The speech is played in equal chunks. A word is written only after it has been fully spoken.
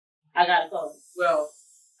I got a car. Well,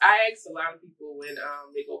 I ask a lot of people when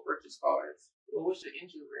they go purchase cars, well, what's your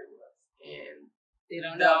interest rate was? And they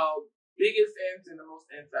don't know. The biggest answer and the most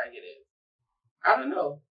answer I get is, I don't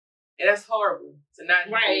know. And that's horrible to not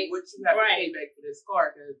know what you have to pay back for this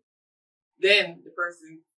car, because then the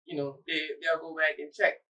person, they'll go back and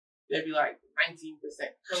check. They'll be like 19%, 22%.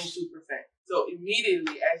 So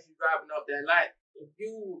immediately as you're driving up that lot, if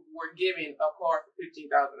you were given a car for $15,000,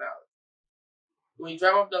 when you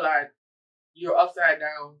drive off the lot, you're upside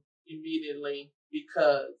down immediately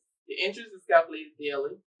because the interest is calculated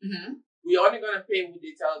daily. Mm-hmm. We're only going to pay what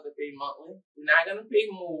they tell us to pay monthly. We're not going to pay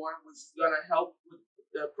more, which is going to help with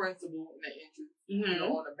the principal and the interest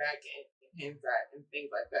on the back end and hand side and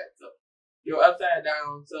things like that. So you're upside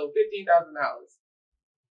down. So $15,000,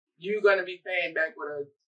 you're going to be paying back with a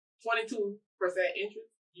 22%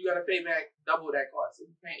 interest. You're going to pay back double that cost. So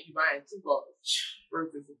you're buying two cars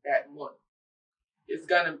versus that one. You're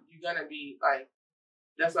gonna be like,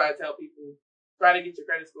 that's why I tell people, try to get your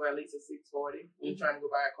credit score at least a 640 when you're trying to go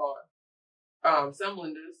buy a car. Some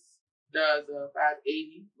lenders does a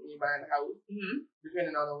 580 when you're buying a house,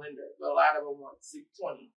 depending on the lender. But a lot of them want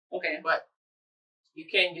 620. Okay. But you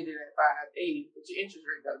can't get it at 580, but your interest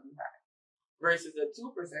rate gotta be high. Versus a 2%,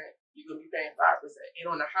 you're gonna be paying 5%. And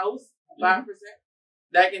on a house, 5%,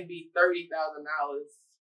 that can be $30,000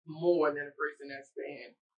 more than a person that's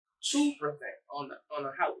paying 2% on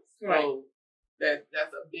a house. Right. So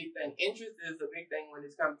that's a big thing. Interest is a big thing when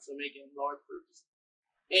it comes to making large purchases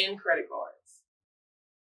and credit cards.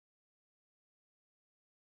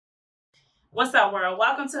 What's up, world?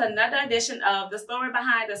 Welcome to another edition of The Story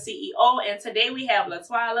Behind the CEO. And today we have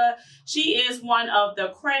LaTwyla. She is one of the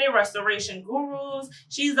credit restoration gurus.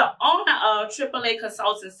 She's the owner of AAA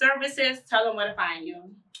Consulting Services. Tell them where to find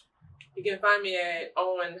you. You can find me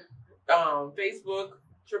on Facebook,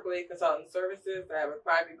 AAA Consulting Services. I have a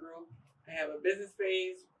private group. I have a business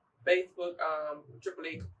page, Facebook,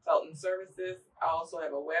 AAA Consulting Services. I also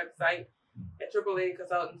have a website at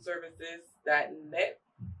AAAconsultingservices.net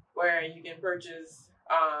where you can purchase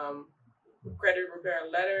credit repair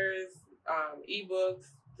letters,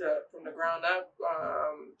 ebooks from the ground up.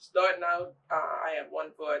 Starting out, I have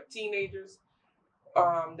one for teenagers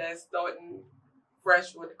that's starting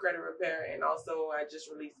fresh with credit repair, and also I just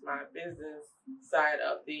released my business side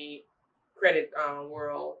of the credit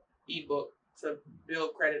world ebook to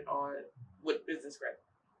build credit with business credit.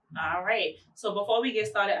 All right. So before we get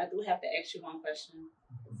started, I do have to ask you one question.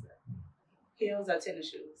 Heels or tennis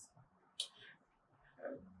shoes?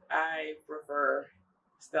 I prefer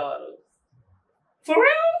stilettos. For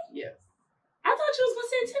real? Yes. I thought you was gonna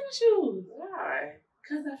say tennis shoes. Why?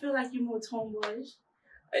 Because I feel like you're more tomboyish.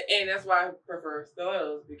 And that's why I prefer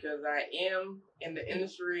stilettos, because I am in the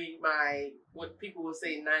industry, what people would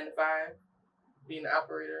say 9 to 5, being an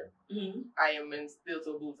operator. I am in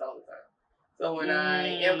steel-toe boots all the time. So when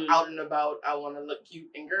I am out and about, I want to look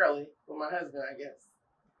cute and girly for my husband, I guess.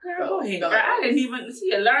 Girl, go ahead. Girl, I didn't even see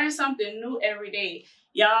you learn something new every day.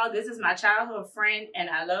 Y'all, this is my childhood friend, and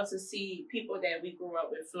I love to see people that we grew up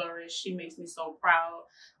with flourish. She makes me so proud.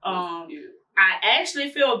 I actually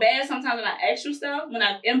feel bad sometimes when I ask you stuff, when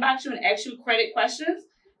I inbox you and ask you credit questions,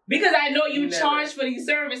 because I know you charge for these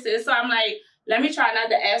services. So I'm like, let me try not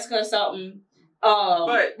to ask her something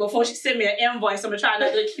before she send me an invoice. I'm gonna try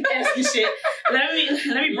not to keep asking shit. Let me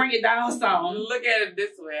bring it down some. Look at it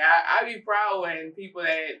this way. I be proud when people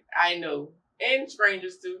that I know and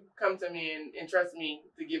strangers too come to me and trust me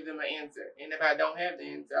to give them an answer. And if I don't have the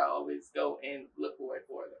answer, I always go and look for it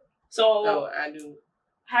for them. So I do.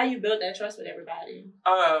 How you build that trust with everybody?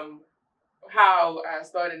 How I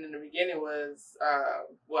started in the beginning was, I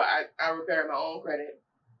repaired my own credit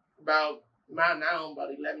about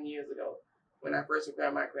 11 years ago when I first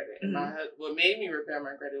repaired my credit. And what made me repair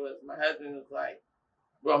my credit was my husband was like,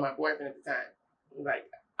 my boyfriend at the time, was like,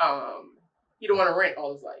 he don't want to rent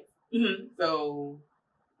all his life. So,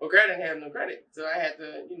 I didn't have no credit. So I had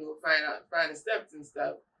to, find the steps and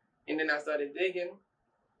stuff. And then I started digging.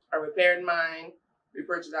 I repaired mine. We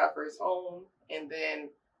purchased our first home, and then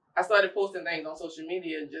I started posting things on social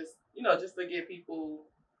media just to get people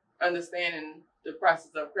understanding the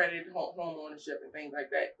process of credit, home ownership, and things like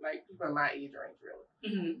that, like people in my age range, really.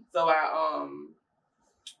 So I,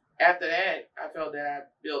 after that, I felt that I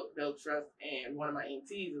built trust, and one of my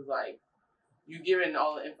aunties was like, you giving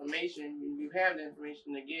all the information, you have the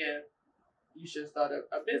information to give, you should start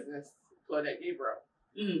a business, Claudette Gabriel.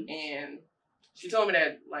 And she told me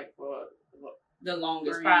that, like, for the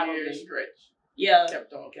longest 3 probably year stretch. Yeah.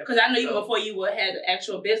 Kept on. Because I know even before you had the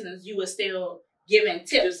actual business, you were still giving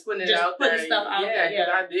tips. Just putting it out there. Putting stuff out there. Yeah,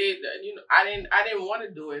 I did. I didn't want to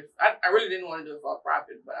do it. I really didn't want to do it for a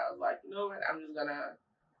profit, but I was like, I'm just gonna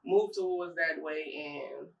move towards that way,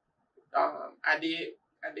 and I did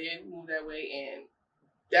move that way, and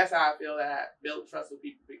that's how I feel that I built trust with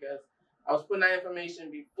people, because I was putting that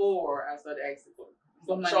information before I started asking for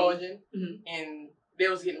charging, and they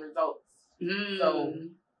was getting results. So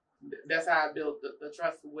that's how I built the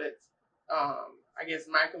trust with, I guess,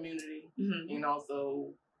 my community, and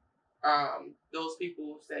also those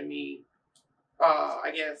people send me,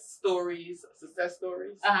 I guess, stories, success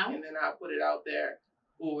stories, and then I put it out there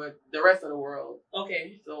for the rest of the world.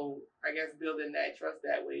 Okay. So I guess building that trust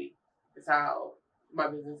that way is how my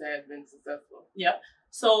business has been successful. Yep.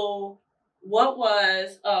 So what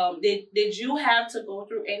was, did you have to go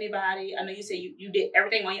through anybody? I know you said you did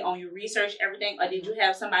everything on your own, you researched everything, or did you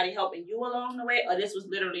have somebody helping you along the way, or this was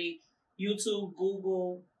literally YouTube,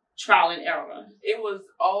 Google, trial and error? It was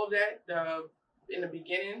all of that. In the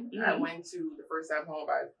beginning, I went to the first time home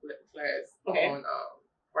buyers class on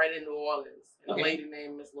right in New Orleans. And a lady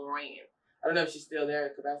named Miss Lorraine. I don't know if she's still there,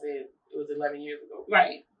 because I said it was 11 years ago.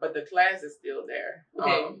 Right. But the class is still there.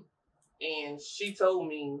 Okay. And she told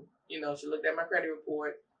me, she looked at my credit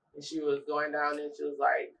report, and she was going down and she was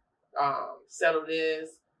like, settle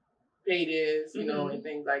this, pay this, and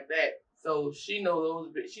things like that. So she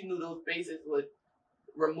knew those bases with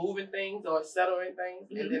removing things or settling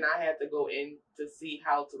things, and then I had to go in to see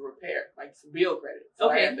how to repair, like to build credit.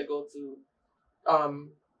 So I had to go to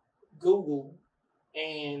Google,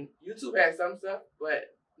 and YouTube has some stuff,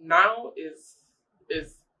 but now it's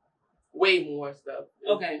way more stuff.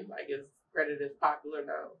 It's credit is popular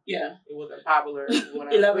now. Yeah. It wasn't popular when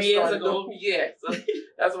I 11 years ago. Yeah. So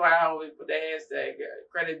that's why I always put the hashtag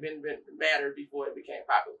credit been mattered before it became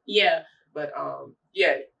popular. Yeah. But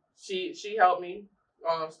she helped me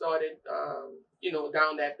started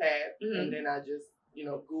down that path, and then I just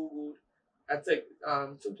Googled. I took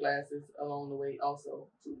 2 classes along the way, also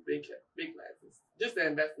 2 big classes. Just an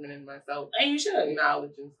investment in myself. And you should.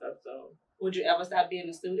 Knowledge and stuff. So would you ever stop being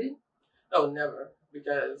a student? Oh, never.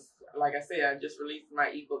 Because like I said, I just released my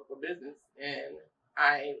ebook for business, and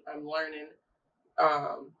I'm learning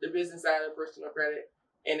the business side of personal credit,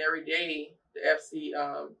 and every day the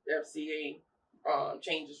FCA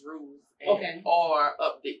changes rules and or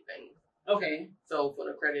update things. Okay. So for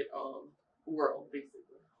the credit world, basically.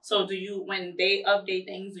 So when they update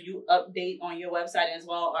things, do you update on your website as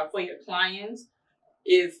well, or for your clients?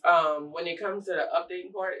 Is when it comes to the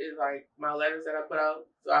updating part, is like my letters that I put out.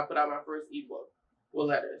 So I put out my first ebook with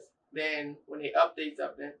letters. Then when they update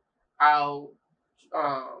something, I'll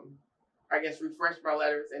I guess refresh my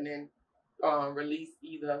letters, and then release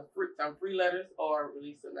either some free letters or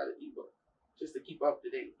release another ebook just to keep up to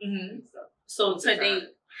date and stuff. So today,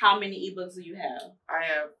 how many ebooks do you have? I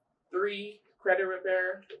have 3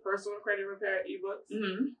 personal credit repair ebooks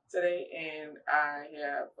today, and I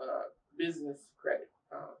have a business credit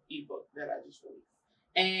ebook that I just released.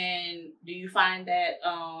 And do you find that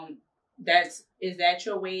is that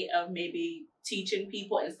your way of maybe teaching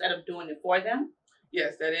people instead of doing it for them?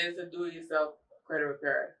 Yes, that is a do-it-yourself credit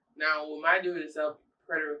repair. Now, with my do-it-yourself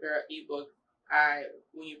credit repair ebook,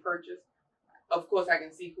 when you purchase, of course, I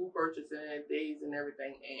can see who purchased it, days and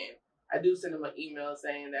everything, and I do send them an email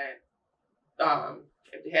saying that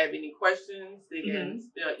if they have any questions, they can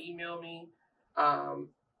still email me,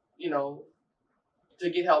 to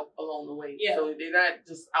get help along the way. Yeah. So they're not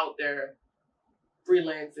just out there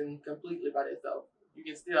freelancing completely by themselves. You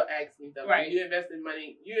can still ask me stuff. Right. You invest in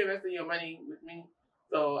your money with me,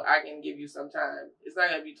 so I can give you some time. It's not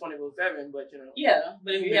gonna be 24/7, but Yeah,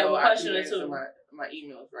 but if you have a question or two, my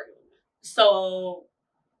emails regularly. So,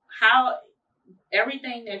 how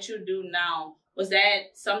everything that you do now, was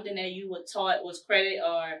that something that you were taught, was credit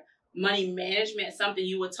or money management something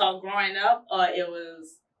you were taught growing up, or it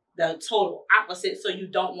was the total opposite, so you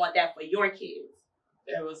don't want that for your kids?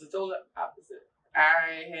 It was the total opposite.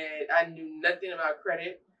 I knew nothing about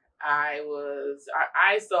credit. I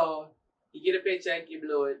saw you get a paycheck, you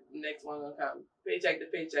blow it, next one gonna come. Paycheck to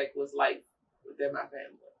paycheck was life within my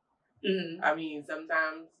family. I mean,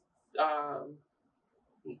 sometimes, I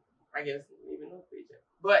guess even no paycheck,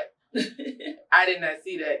 but I did not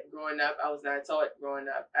see that growing up. I was not taught growing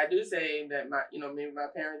up. I do say that maybe my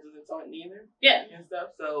parents wasn't taught neither. Yeah. And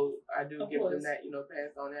stuff. So I do give them that,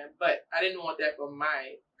 pass on that. But I didn't want that for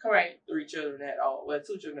my 3 children at all. Well,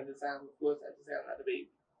 2 children at the time, of course, at the time, not the baby,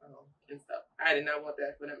 and stuff. I did not want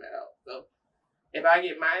that for them at all. So if I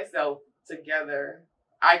get myself together,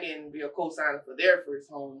 I can be a co-signer for their first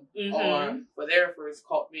home or for their first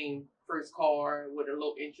car with a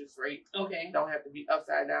low interest rate. Okay. Don't have to be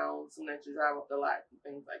upside down soon as you drive off the lot and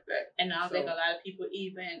things like that. And I don't think a lot of people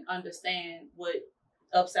even understand what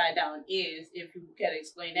upside down is, if you can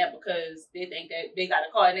explain that, because they think that they got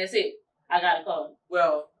a car and that's it. I got a car.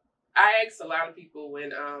 Well, I ask a lot of people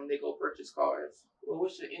when they go purchase cars, well,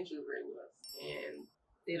 what's your interest rate was? And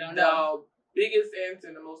they don't know. The biggest answer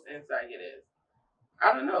and the most answer I get is,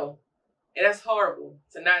 I don't know. And that's horrible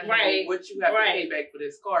to not know what you have to pay back for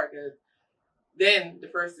this car, because then the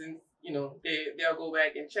person, you know, they'll go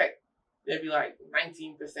back and check. They'll be like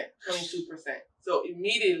 19%, 22%. So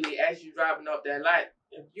immediately as you're driving up that lot,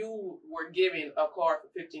 if you were given a car for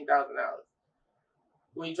 $15,000,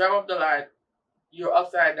 when you drive up the lot, you're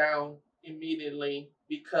upside down immediately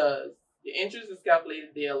because the interest is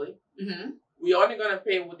calculated daily. Mm-hmm. We're only going to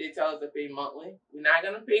pay what they tell us to pay monthly. We're not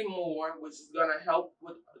going to pay more, which is going to help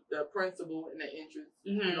with the principal and the interest,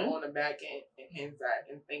 you know, on the back end and hand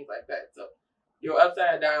side and things like that. So you're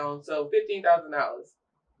upside down. So $15,000,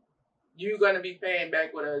 you're going to be paying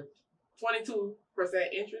back with a 22%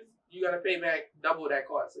 interest. You're going to pay back double that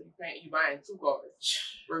cost. So you're buying 2 cars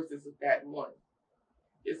versus that one.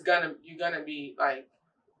 You're gonna be like,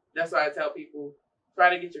 that's why I tell people,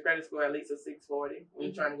 try to get your credit score at least a 640 when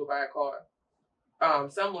you're trying to go buy a car.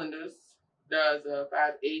 Some lenders does a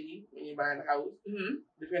 580 when you're buying a house,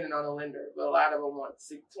 depending on the lender, but a lot of them want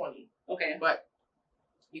 620. Okay. But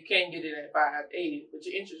you can't get it at 580, but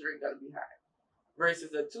your interest rate gotta be high.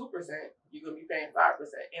 Versus a 2%, you're gonna be paying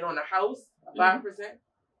 5%. And on a house, a 5%,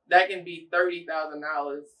 that can be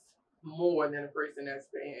 $30,000 more than a person that's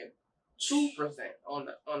paying 2% on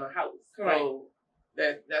a house. Correct. So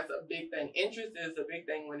that's a big thing. Interest is a big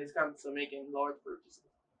thing when it comes to making large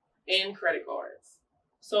purchases and credit cards.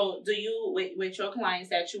 So do you, with your clients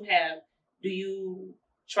that you have, do you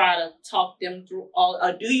try to talk them through all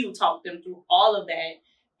of that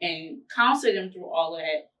and counsel them through all of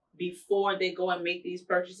that before they go and make these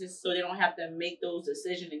purchases, so they don't have to make those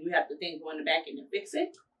decisions and you have to then go in the back end and fix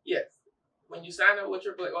it? Yes. When you sign up with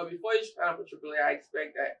AAA, or before you sign up with AAA,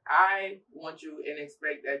 I want you and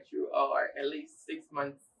expect that you are at least 6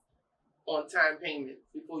 months on time payments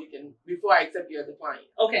before I accept you as a client.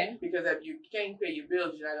 Okay. Because if you can't pay your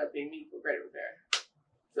bills, you're not gonna pay me for credit repair.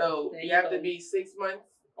 So you have to be 6 months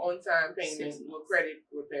on time payment with credit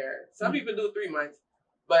repair. Some people do 3 months,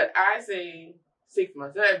 but I say 6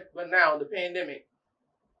 months. But now the pandemic,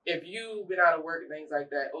 if you've been out of work and things like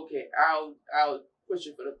that, okay, I'll push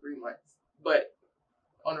it for the 3 months. But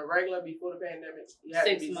on a regular, before the pandemic, you have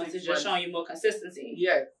 6 months is just showing you more consistency.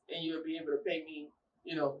 Yes, and you'll be able to pay me,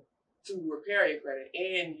 you know, to repair your credit,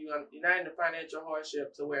 and you're not in a financial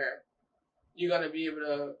hardship to where you're gonna be able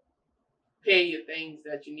to pay your things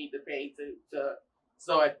that you need to pay to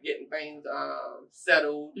start getting things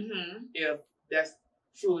settled. If that's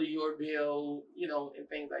truly your bill, you know, and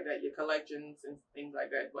things like that, your collections and things like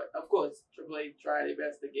that. But of course, AAA try their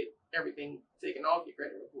best to get everything taken off your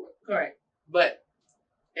credit report. Correct. But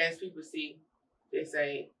as people see, they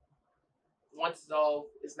say once it's off,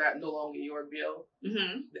 it's no longer your bill.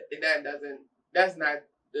 That's not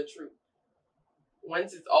the truth.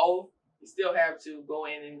 Once it's off, you still have to go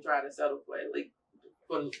in and try to settle for at least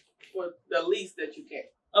for the least that you can.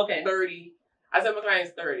 Okay. 30. I said my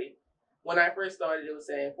clients 30. When I first started, it was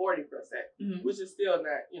saying 40%, which is still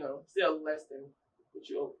not, you know, still less than what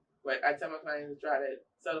you owe. But I tell my clients to try to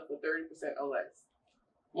settle for 30% or less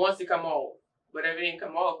once it come off. But if it didn't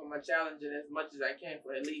come off, I'm challenging as much as I can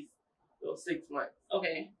for at least 6 months.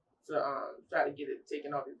 Okay. To try to get it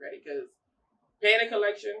taken off your credit, because paying a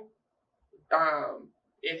collection,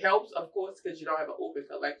 it helps, of course, because you don't have an open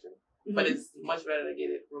collection. But it's much better to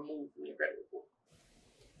get it removed from your credit report.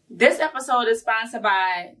 This episode is sponsored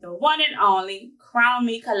by the one and only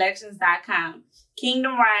CrownMeCollections.com.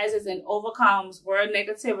 Kingdom rises and overcomes world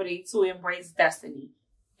negativity to embrace destiny.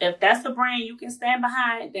 If that's the brand you can stand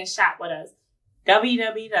behind, then shop with us.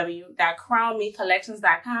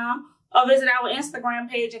 www.crownmecollections.com or visit our Instagram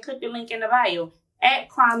page and click the link in the bio at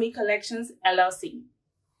CrownMeCollections LLC.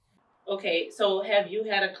 Okay, so have you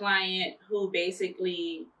had a client who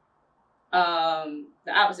basically the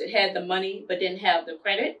opposite, had the money but didn't have the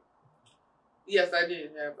credit? Yes, I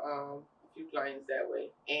did have a few clients that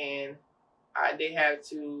way, and they have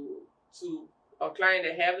to a client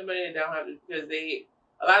that have the money, they don't have to, because a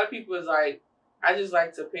lot of people is like, I just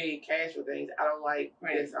like to pay cash for things. I don't like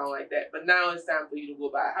this, I don't like that. But now it's time for you to go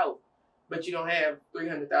buy a house, but you don't have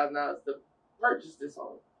 $300,000 to purchase this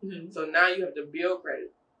home. So now you have to build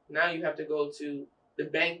credit. Now you have to go to the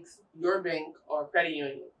banks, your bank or credit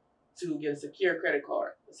union, to get a secure credit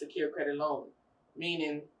card, a secure credit loan,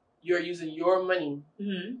 meaning you're using your money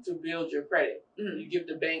to build your credit. You give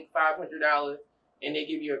the bank $500 and they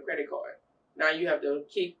give you a credit card. Now you have to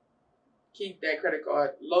keep that credit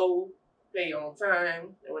card low pay on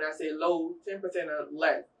time. And when I say low, 10% or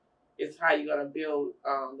less is how you're going to build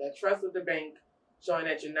that trust with the bank, showing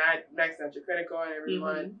that you're not maxing out your credit card every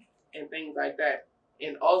month and things like that.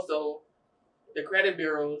 And also, the credit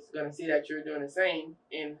bureau is going to see that you're doing the same,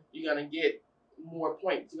 and you're going to get more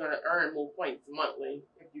points. You're going to earn more points monthly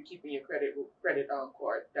if you're keeping your credit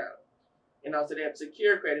card down. And also, they have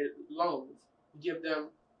secure credit loans. You give them,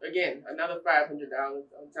 again, another $500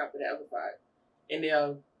 on top of the other $500, and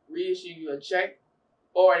they'll reissue you a check,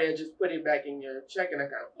 or they'll just put it back in your checking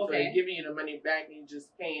account. Okay. So they're giving you the money back, and you're just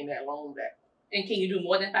paying that loan back. And can you do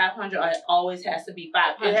more than $500, or it always has to be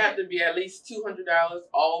 $500? It has to be at least $200.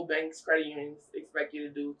 All banks, credit unions expect you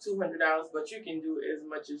to do $200, but you can do as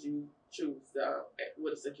much as you choose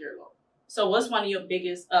with a secure loan. So what's one of your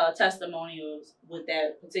biggest testimonials with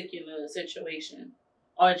that particular situation,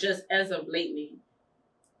 or just as of lately?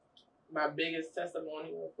 My biggest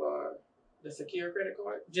testimonial for the secure credit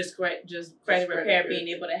card? Just credit repair, being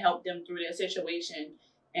able to help them through their situation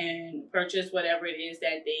and purchase whatever it is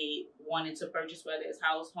that they wanted to purchase, whether it's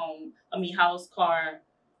house, car,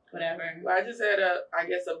 whatever. Well, I just had a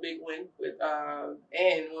big win with,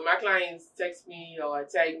 and when my clients text me or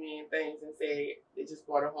tag me and things and say they just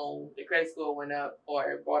bought a home, the credit score went up,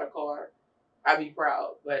 or bought a car, I'd be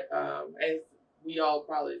proud. But as we all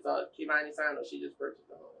probably saw, Kimani Sano, she just purchased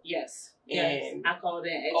a home. Yes. And I called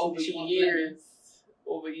in. Over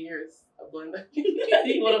years, a blender.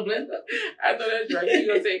 You want a blender? I know that's right. She's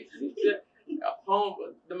gonna take a home,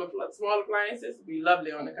 the small appliances be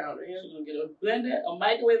lovely on the counter. Yeah? She's gonna get a blender, a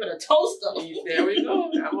microwave, and a toaster. There we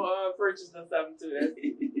go. I'm gonna purchase them something too.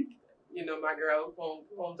 That's my girl,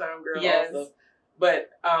 hometown girl. Yes. Also. But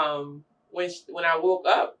when I woke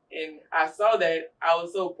up and I saw that, I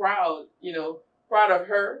was so proud. Proud of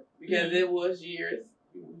her, because it was years.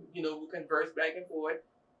 We conversed back and forth.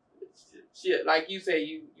 She, like you say,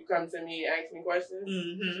 you come to me and ask me questions.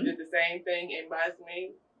 She did the same thing, advised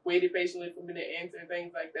me, waited patiently for me to answer and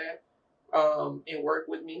things like that, and work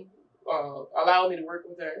with me, allowed me to work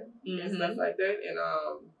with her and stuff like that. And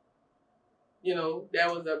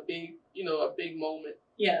that was a big moment.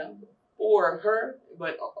 Yeah. For her,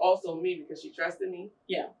 but also me, because she trusted me.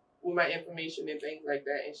 Yeah. With my information and things like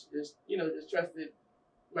that, and she just trusted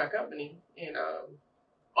my company, and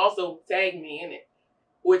also tagged me in it.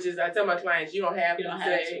 Which is, I tell my clients, you don't have to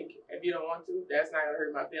tag if you don't want to. That's not gonna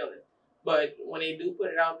hurt my feelings. But when they do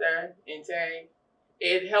put it out there and tag,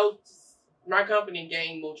 it helps my company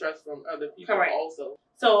gain more trust from other people. Correct. Also.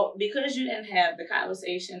 So because you didn't have the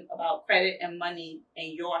conversation about credit and money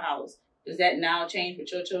in your house, does that now change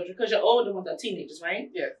with your children? Because your older ones are teenagers,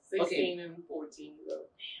 right? Yes, 16 and 14.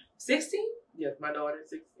 16? Yes, my daughter is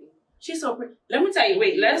 16. She's so pretty. Let me tell you,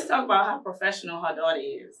 let's talk about how professional her daughter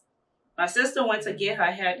is. My sister went to get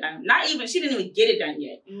her hair done. She didn't even get it done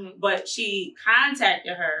yet. But she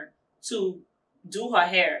contacted her to do her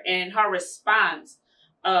hair. And her response,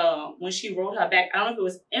 when she wrote her back, I don't know if it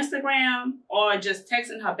was Instagram or just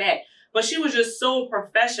texting her back, but she was just so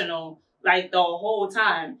professional, like the whole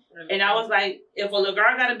time. And I was like, if a little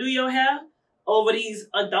girl got to do your hair over these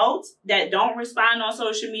adults that don't respond on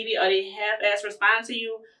social media, or they half-ass respond to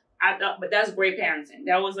you, I thought, but that's great parenting.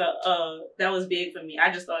 That was big for me.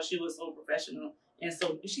 I just thought she was so professional, and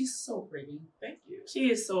she's so pretty. Thank you.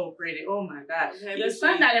 She is so pretty. Oh my God. Your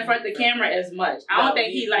son not in front of the camera as much. I don't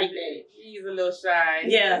think he like that. He's a little shy.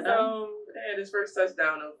 Yeah. Had his first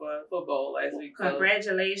touchdown of football last week.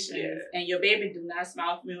 Congratulations. Yeah. And your baby do not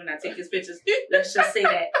smile for me when I take his pictures. Let's just say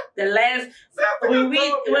that. When we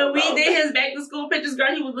did his back to school pictures,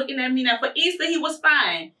 girl, he was looking at me. Now for Easter, he was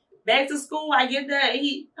fine. Back to school, I get that.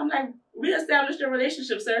 I'm like, reestablish your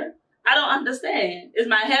relationship, sir. I don't understand. Is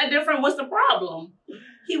my hair different? What's the problem?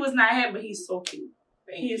 He was not happy, but he's so cute.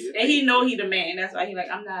 And he know he the man. That's why he like,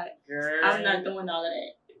 I'm not doing all of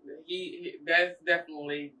that. That's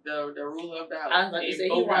definitely the rule of the house. I was about to say,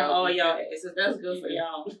 he want all y'all asses. That's good for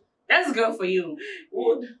y'all. That's good for you.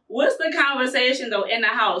 What's the conversation though in the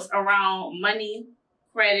house around money,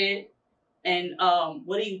 credit, and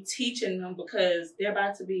what are you teaching them, because they're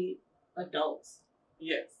about to be adults?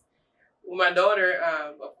 Yes. Well, my daughter,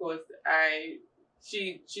 of course,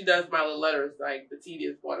 she does my little letters, like the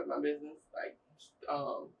tedious part of my business, like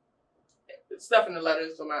stuff in the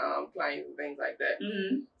letters for my clients and things like that.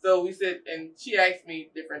 So we sit and she asked me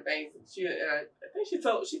different things. I think she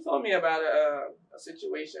told me about a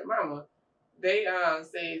situation. Mama, they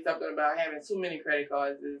say something about having too many credit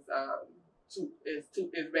cards is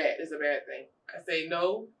bad. It's a bad thing. I say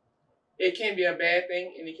no. It can be a bad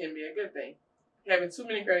thing and it can be a good thing. Having too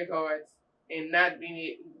many credit cards and not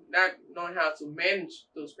knowing how to manage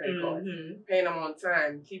those credit cards, paying them on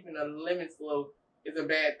time, keeping the limits low, is a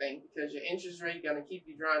bad thing because your interest rate gonna keep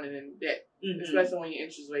you drowning in debt, especially when your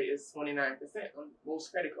interest rate is 29% on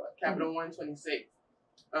most credit cards. Capital One 26.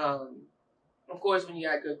 Of course, when you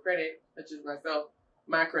got good credit, such as myself,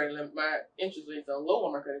 my interest rates are low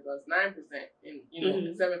on my credit cards, 9%, and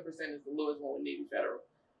 7% is the lowest one with Navy Federal.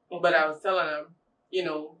 Okay. But I was telling them,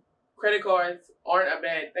 credit cards aren't a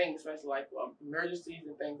bad thing, especially like emergencies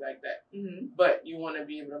and things like that. But you want to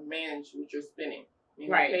be able to manage what you're spending.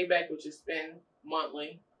 Right. Pay back what you spend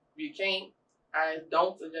monthly. If you can't, I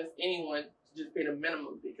don't suggest anyone to just pay the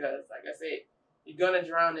minimum because, like I said, you're gonna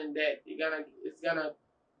drown in debt. It's gonna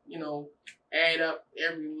add up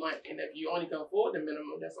every month. And if you only can afford the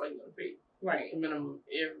minimum, that's all you're gonna pay. Right. The minimum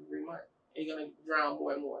every month. And you're gonna drown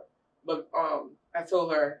more and more. But I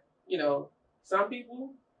told her, some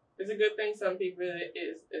people it's a good thing, some people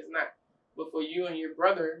it's not. But for you and your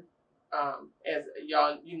brother, as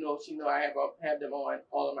y'all, she know I have them on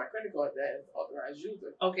all of my credit cards as authorized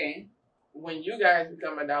user. Okay. When you guys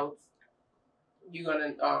become adults, you're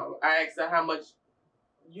gonna I asked her how much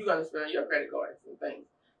you gonna spend on your credit cards and things.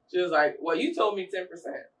 She was like, well, you told me 10%.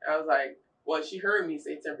 I was like, well, she heard me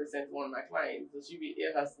say 10% to one of my clients, so she be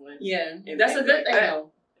ear hustling. Yeah, that's a good thing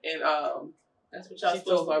though. And that's what y'all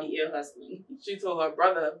supposed to be, ear hustling. She told her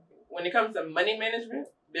brother, when it comes to money management,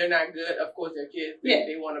 they're not good. Of course, they're kids.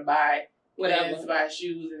 They want to buy whatever, buy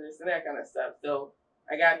shoes and this and that kind of stuff. So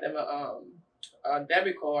I got them a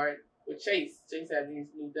debit card with Chase. Chase has these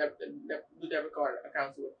new debit card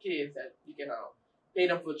accounts with kids that you can pay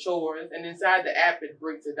them for chores, and inside the app it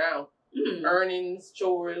breaks it down, earnings,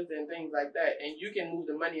 chores, and things like that, and you can move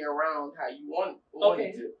the money around how you want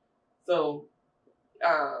it to. So,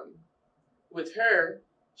 with her,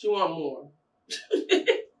 she want more.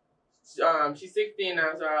 She's 16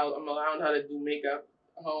 now, so I'm allowing her to do makeup,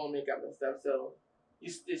 home makeup and stuff. So,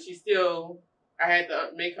 she still. I had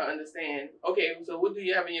to make her understand. Okay, so what do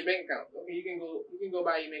you have in your bank account? Okay, you can go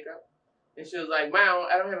buy your makeup. And she was like, "Mom,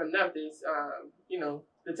 I don't have enough. This,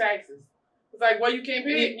 the taxes." It's like, well, you can't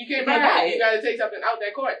pay it. You can't buy it. You got to take something out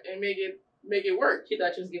that cart and make it work. She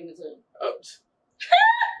thought you was giving it to her.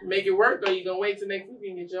 Make it work, or you gonna wait till next week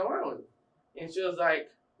and get your allowance. And she was like,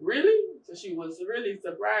 "Really?" So she was really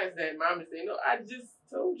surprised that Mom is saying, "No, I just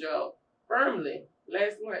told y'all firmly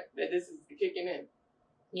last month that this is kicking in."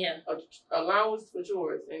 Yeah. Allowance for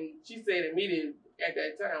chores, and she said immediately at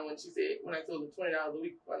that time when I told her $20 a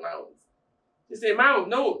week for allowance. She said, "Mom,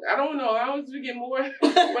 no, I don't know allowance. We get more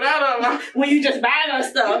without allowance." When you just buy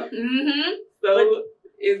us stuff. So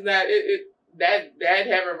it's not that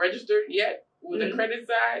haven't registered yet with the credit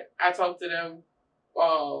side. I talk to them.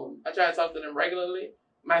 I try to talk to them regularly.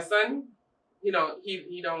 My son, he don't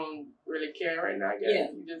really care right now. I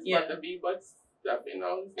guess he just want the V-Bucks stuff, and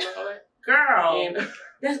all that. Girl, and,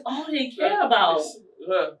 that's all they care about.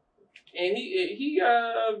 And he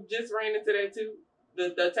just ran into that too.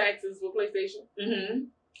 The taxes for PlayStation.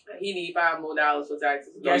 He need $5 more for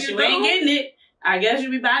taxes. Guess you ain't getting it. I guess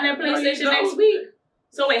you'll be buying that PlayStation next week.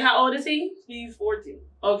 So wait, how old is he? He's 14.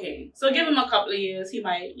 Okay, so give him a couple of years. He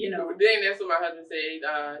might, But then that's what my husband said.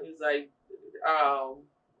 He's like,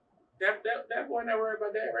 that boy not worried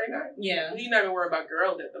about that right now. Yeah, he's not gonna worry about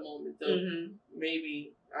girls at the moment. So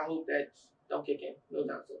maybe I hope that don't kick in. No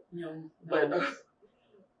time soon. No.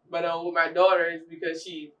 But with my daughter, it's because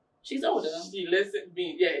she's older. She listens.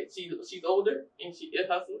 She's older and she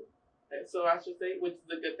hustles. So I should say, which is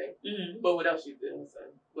a good thing. But what else she's doing,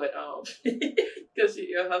 son? But because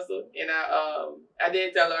she hustle, and I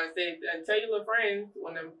did tell her. I said, and tell your little friends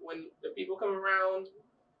when the people come around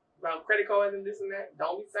about credit cards and this and that,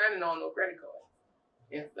 don't be signing on no credit cards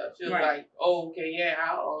and stuff. She was like, "Oh, okay, yeah,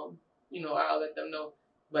 I'll let them know."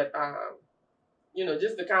 But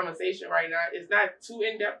just the conversation right now, it's not too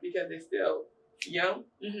in depth because they're still young.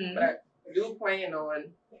 But I do plan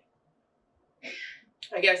on,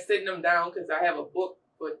 I guess, sitting them down because I have a book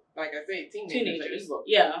for, like I said, teenagers.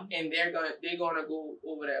 Yeah, and they're gonna go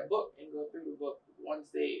over that book and go through the book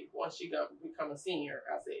once she become a senior.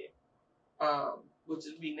 I said, which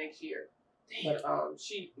will be next year. Damn. But I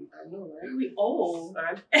know, right? We old.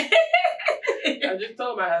 I just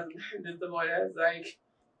told my husband this morning. I was like,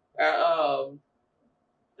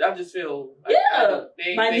 I just feel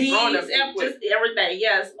like my knees, just everything.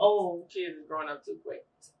 Yes, kids is growing up too quick.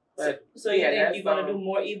 But so you think you're gonna do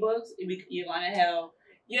more ebooks? You're gonna have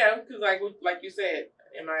because like you said,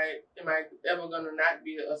 am I ever gonna not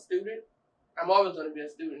be a student? I'm always gonna be a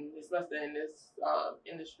student, especially in this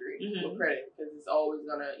industry with credit, because it's always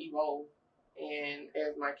gonna evolve. And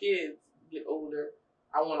as my kids get older,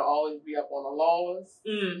 I want to always be up on the laws,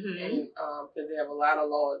 and because they have a lot of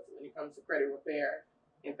laws when it comes to credit repair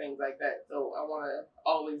and things like that. So I want to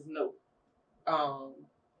always know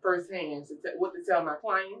firsthand what to tell my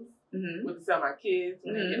clients, what to tell my kids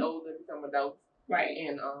when they get older, become adults, right,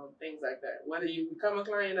 and things like that. Whether you become a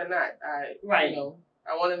client or not, I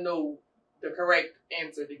want to know the correct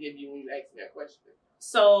answer to give you when you ask me a question.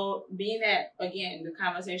 So, being that again the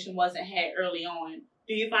conversation wasn't had early on,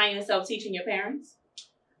 do you find yourself teaching your parents?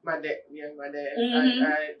 My dad.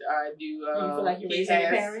 I do. You feel like you're raising your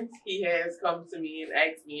parents? He has come to me and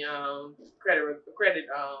asked me credit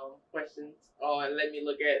questions, or let me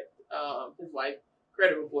look at his wife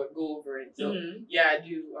credit report, go over it. So I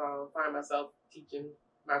do find myself teaching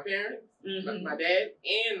my parents, my dad,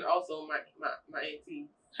 and also my auntie.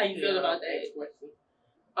 How you feel about that question?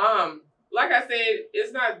 Like I said,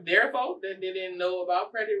 it's not their fault that they didn't know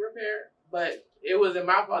about credit repair, but it wasn't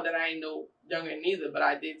my fault that I ain't know younger neither, but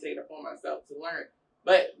I did take it upon myself to learn.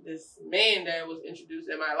 But this man that was introduced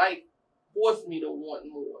in my life forced me to want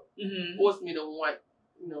more. Forced me to want,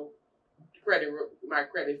 my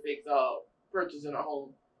credit fix, purchasing a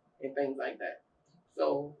home and things like that.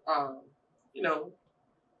 So,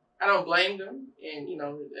 I don't blame them, and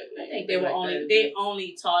I think they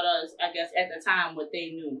only taught us, I guess, at the time what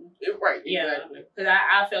they knew. Right, exactly. Because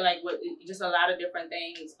I feel like just a lot of different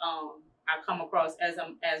things I come across as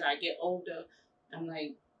I get older. I'm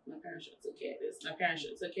like, my parents should have took care of this. My parents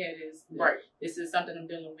should have took care of this. Right. This is something I'm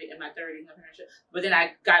dealing with in my 30s. My parents should. But then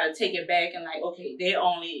I gotta take it back and like, okay, they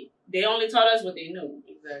only taught us what they knew.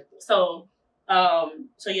 Exactly. So,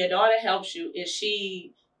 so your daughter helps you. Is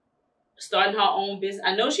she starting her own business?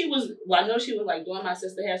 I know she was like doing my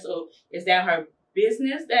sister hair. So is that her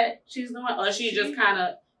business that she's doing, or she just kind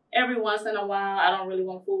of every once in a while? I don't really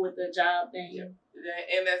want to fool with the job thing. Yeah.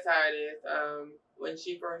 And that's how it is. When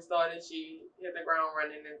she first started, she hit the ground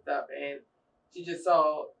running and stuff, and she just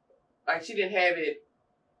saw, like, she didn't have it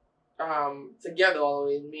together all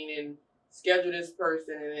the way, meaning schedule this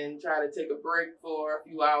person and then try to take a break for a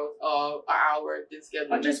few hours, an hour, then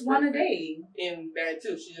schedule. Or just one a day. And that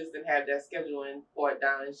too, she just didn't have that scheduling part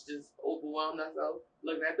down, and she just overwhelmed herself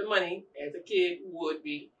looking at the money as a kid who would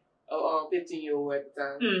be a 15-year-old at the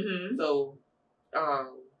time. So,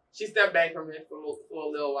 she stepped back from it for a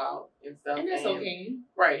little while and stuff. And that's okay.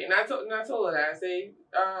 Right. And I told her that. I say,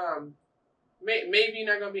 maybe you're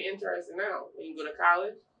not going to be interested now. When you go to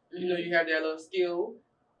college, you have that little skill.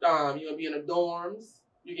 You're going to be in the dorms.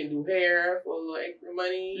 You can do hair for a little extra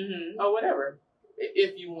money or whatever,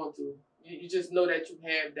 if you want to. You just know that you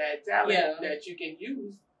have that talent that you can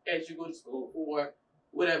use as you go to school for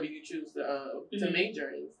whatever you choose to major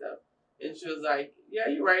in and stuff. And she was like, yeah,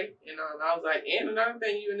 you're right. And I was like, and another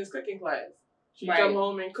thing, you in this cooking class. She come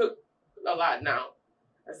home and cook a lot now.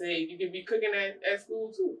 I said, you could be cooking at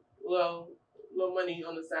school too. Little money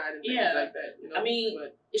on the side and things like that. I mean,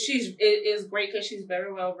 it is great because she's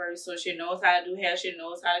very well versed. So she knows how to do hair. She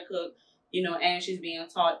knows how to cook, and she's being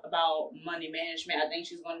taught about money management. I think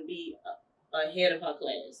she's going to be ahead of her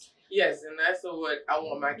class. Yes, and that's what I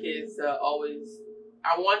want my kids to always,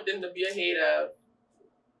 I want them to be ahead of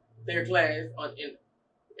their class in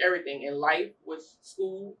everything in life, with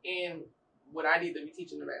school, and what I need to be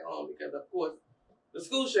teaching them at home. Because of course, the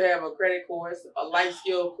school should have a credit course, a life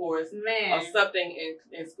skill course, or something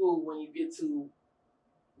in school when you get to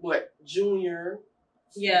junior,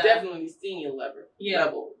 definitely senior level.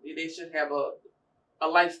 They should have a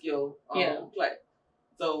life skill class.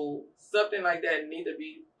 So something like that need to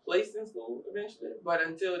be placed in school eventually. But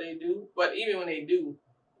until they do, but even when they do,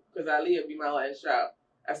 because Ali will be my last child,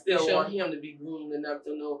 I still want him to be groomed enough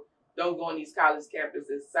to know, don't go on these college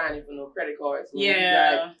campuses signing for no credit cards when you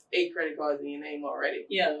got 8 credit cards in your name already.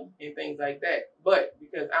 And things like that. But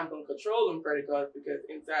because I'm going to control them credit cards, because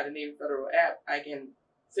inside the Navy Federal app, I can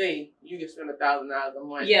say you can spend $1,000 a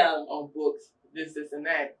month on books, this, and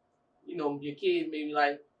that. Your kid may be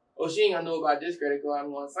like, oh, she ain't going to know about this credit card,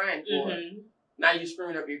 I'm going to sign for it. Now you're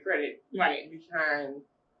screwing up your credit. Right. Behind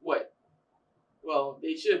what? Well,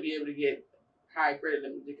 they should be able to get high credit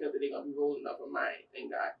limits because they're going to be rolling up on mine, thank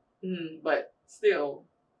God. But still,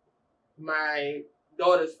 my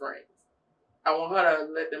daughter's friends, I want her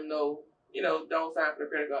to let them know, don't sign for the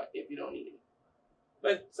credit card if you don't need it.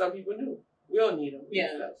 But some people do. We'll need them.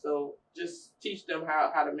 So just teach them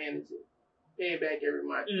how to manage it. Pay it back every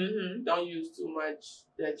month. Don't use too much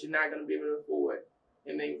that you're not going to be able to afford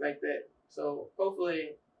and things like that. So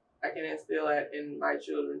hopefully I can instill that in my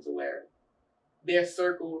children to where their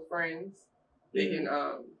circle of friends, they can,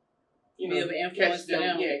 influence them.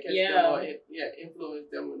 Them, influence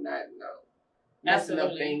them with not, messing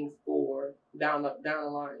up things for down the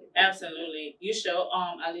line. Absolutely. You sure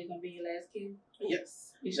Ali gonna be your last kid?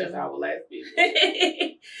 Yes. That's our last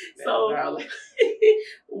baby. So,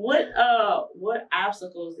 what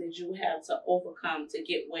obstacles did you have to overcome to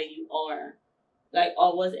get where you are? Like,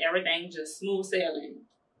 or was everything just smooth sailing?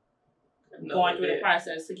 Going through the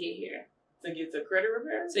process to get here? To get to credit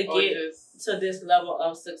repair? To get to this level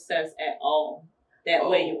of success at all?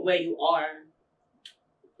 Where you are?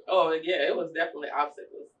 Oh, yeah, it was definitely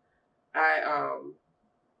obstacles. I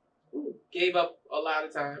gave up a lot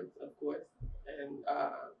of times, of course. And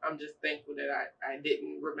I'm just thankful that I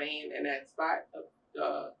didn't remain in that spot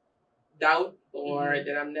of doubt or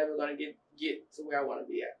that I'm never going to get to where I want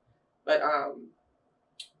to be at. But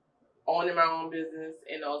owning my own business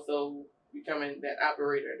and also becoming that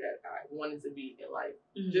operator that I wanted to be in life.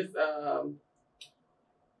 Just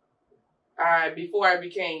before I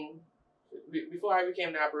became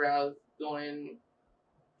the operator, I was doing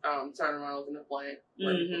turnarounds in the plant,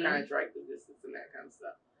 working for contract positions and that kind of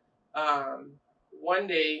stuff. One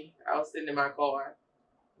day I was sitting in my car,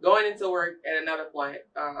 going into work at another plant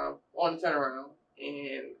on the turnaround,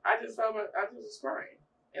 and I just was crying,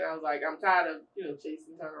 and I was like, I'm tired of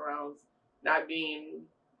chasing turnarounds, not being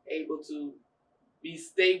able to be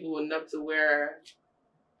stable enough to where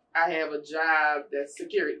I have a job that's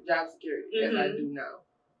job security as I do now,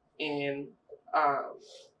 and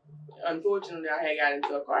unfortunately I had got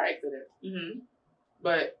into a car accident,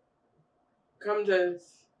 but come to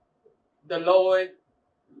the Lord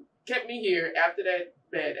kept me here after that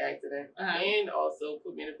bad accident, and also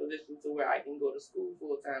put me in a position to where I can go to school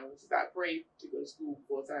full time, which is I prayed to go to school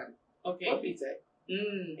full time for BTech.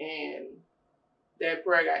 And that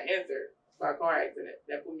prayer got answered by a car accident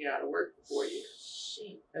that put me out of work for 4 years.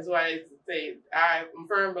 That's why I used to say I'm a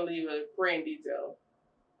firm believer in prayer in detail.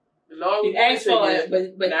 The Lord you asked for it,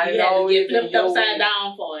 but you had to get flipped upside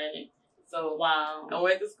down for it. So I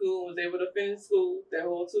went to school, was able to finish school that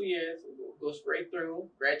whole 2 years, go straight through,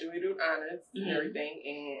 graduated with honors and everything,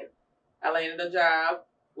 and I landed a job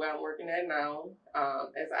where I'm working at now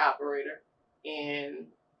as an operator. And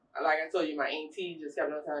like I told you, my auntie just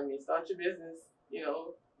kept on telling me, start your business,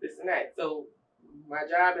 this and that. So my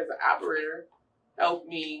job as an operator helped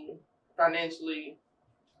me financially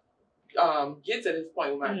get to this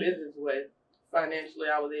point with my business. Where financially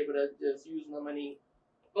I was able to just use my money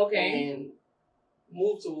and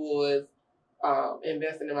move towards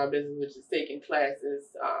investing in my business, which is taking classes,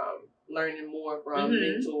 learning more from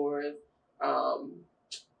mentors,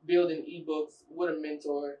 building ebooks with a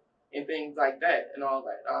mentor and things like that and all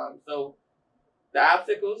that. So the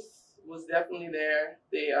obstacles was definitely there.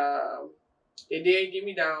 They did get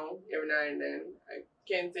me down every now and then. I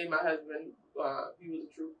can't say my husband, he was the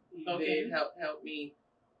truth. He did help me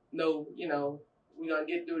know, we're going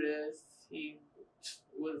to get through this. He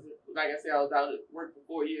was, like I said, I was out at work for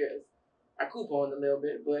 4 years. I couponed a little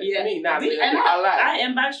bit, but not a little bit, a lot. I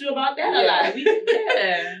inboxed you about that a lot.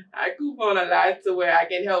 I coupon a lot to where I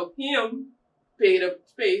can help him pay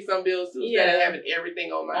some bills too, instead of having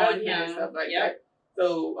everything on my husband and stuff like that.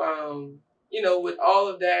 So, with all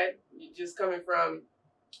of that, just coming from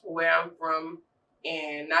where I'm from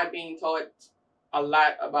and not being taught a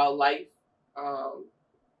lot about life,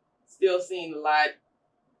 still seeing a lot,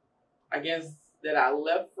 I guess, that I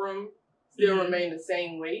left from, still remain the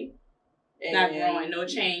same way. And, not growing, no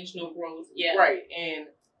change, no growth. Yeah. Right. And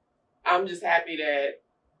I'm just happy that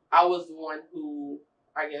I was the one who,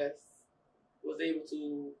 I guess, was able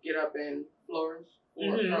to get up and flourish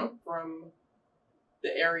from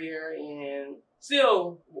the area and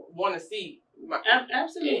still want to see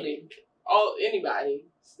absolutely anybody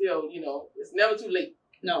still, it's never too late.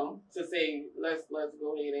 No. To say let's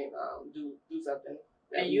go ahead and do something.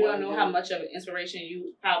 And you don't know how much of an inspiration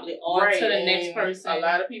you probably are to the next person. A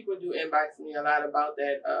lot of people do inbox me a lot about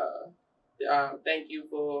that. Thank you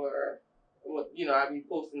for, I be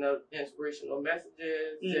posting the inspirational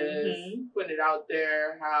messages, just putting it out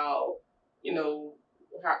there, how,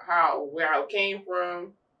 where I came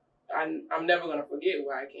from. I'm never going to forget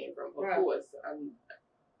where I came from, of course.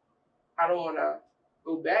 I don't want to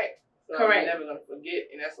go back, so I'm never going to forget,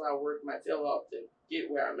 and that's why I work my tail off to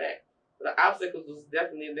get where I'm at. The obstacles was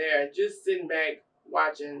definitely there. Just sitting back,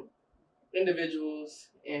 watching individuals,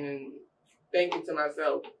 and thinking to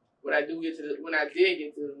myself, when I did get to this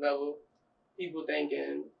level, people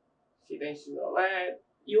thinking, she thinks she's all that.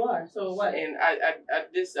 You are. So what? And I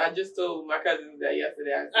just told my cousins that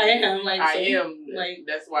yesterday. I am.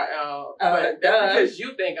 That's why. But that's because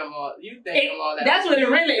you think I'm all that. That's what it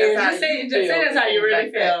really is. Just say that's how you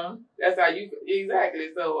really feel. That's how you exactly.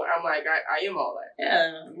 So I'm like, I am all that.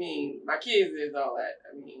 Yeah. I mean, my kids is all that.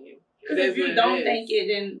 I mean, Because if you don't think it,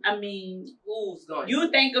 then, I mean, who's going? You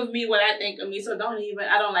think of me what I think of me, so I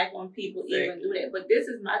don't like when people even do that. But this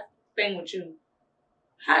is my thing with you.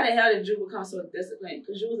 How the hell did you become so disciplined?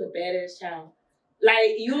 Because you was a badass child.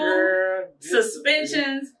 Like,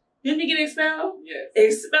 suspensions. Didn't you get expelled? Yes.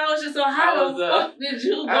 Expulsion. So how the fuck did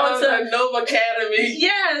you go to Nova Academy?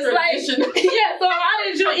 Yes, so how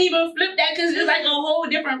did you even flip that? Because you're like a whole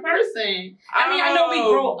different person. I mean, I know we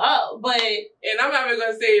grow up, but... And I'm not even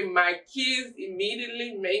going to say my kids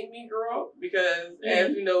immediately made me grow up because,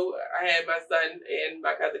 as you know, I had my son and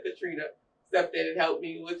my cousin Katrina stepped in and helped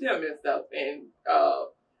me with him and stuff. And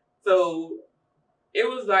so it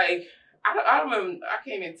was like, I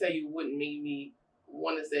can't even tell you what made me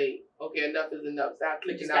want to say, okay, enough is enough. Stop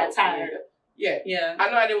clicking out. Got tired. Yeah. I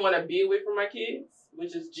know I didn't want to be away from my kids,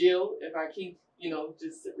 which is Jill. If I keep,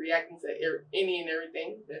 just reacting to any and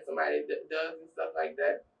everything that somebody does and stuff like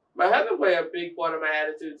that. My husband played a big part of my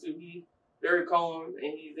attitude too. He's very calm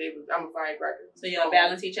and he's able. I'm a firecracker. So y'all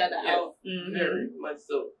balance each other out. Mm-hmm. Very much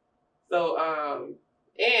so. So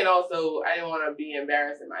and also I didn't want to be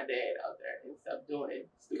embarrassing my dad out there and stuff doing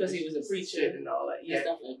because he was a preacher and all that. Yeah,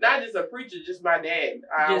 like not just a preacher, just my dad.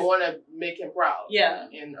 I want to make him proud. Yeah,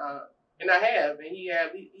 and I have, and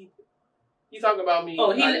he talk about me.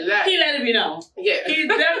 Oh, he let it be known. Yeah, he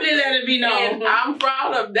definitely let it be known. And I'm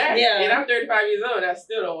proud of that. Yeah, and I'm 35 years old, and I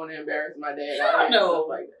still don't want to embarrass my dad. I don't know.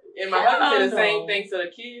 Like that. And my husband said the same thing to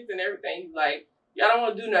the kids and everything. He's like, y'all don't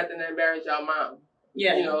want to do nothing to embarrass y'all mom.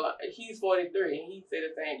 Yeah. He's 43 and he said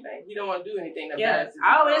the same thing. He don't want to do anything to embarrass his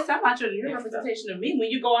I always talk about your representation of me when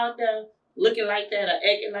you go out there looking like that or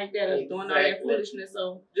acting like that or doing all that foolishness.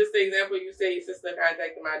 So just the example you say your sister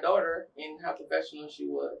contacted my daughter and how professional she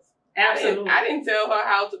was. Absolutely. I didn't tell her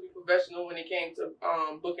how to be professional when it came to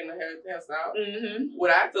booking a hairstyle. Mm-hmm.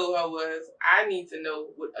 What I told her was I need to know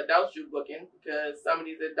what adults you're booking because some of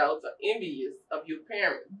these adults are envious of your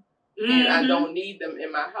parents. And I don't need them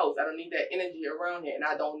in my house. I don't need that energy around here, and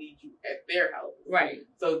I don't need you at their house. Right.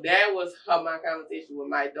 So that was my conversation with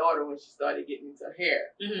my daughter when she started getting into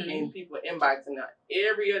hair. Mm-hmm. And people inboxing her.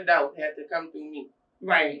 Every adult had to come through me.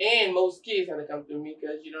 Right. And most kids had to come through me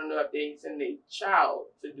because you don't know if they send their child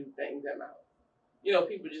to do things at my house.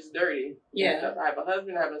 People just dirty. Yeah. I have a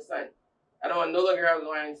husband, I have a son. I don't want no little girl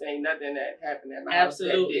going and saying nothing that happened at my house that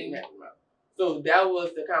didn't happen at my house. So that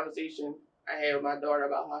was the conversation I had with my daughter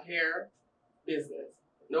about her hair business.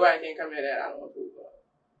 Nobody can come in that I don't approve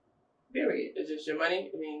of. Period. It's just your money.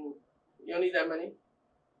 I mean, you don't need that money.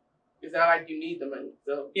 It's not like you need the money.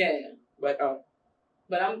 So yeah. But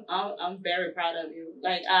I'm very proud of you.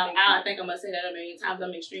 Like I think I'm gonna say that a million times.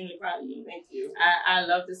 I'm extremely proud of you. Thank you. I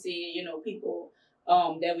love to see people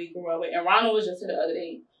that we grew up with. And Ronald was just here the other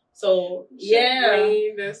day. So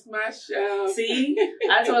that's my show. See,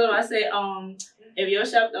 I told him, I said, if your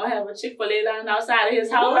chef don't have a Chick-fil-A line outside of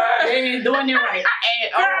his house, they ain't doing it right.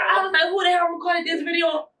 I was like, who the hell recorded this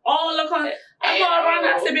video? I called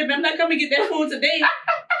Ronald. I said, baby, I'm not coming to get that food today.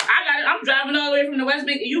 I'm driving all the way from the West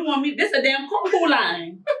Bank. You want me? This a damn carpool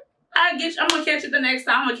line. I'm gonna catch it the next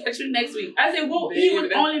time. I'm gonna catch you next week. I said, well, he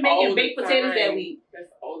was only making baked potatoes that week.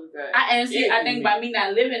 That's all the time. I think by me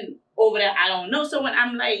not living over there, I don't know. So when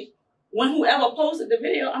I'm like, when whoever posted the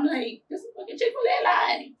video, I'm like, this is fucking Chick-fil-A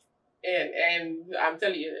line. And I'm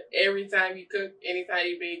telling you, every time you cook, anytime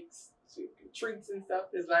you bake treats and stuff,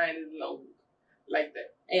 this line is long like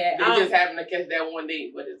that. Yeah, they just happen to catch that one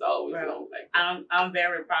day, but it's always long like that. I'm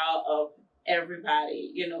very proud of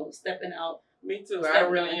everybody, stepping out. Me too. I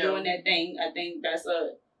really am doing that thing. I think that's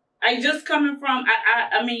just coming from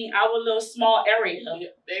I mean our little small area.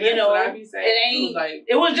 Yeah, what I be saying.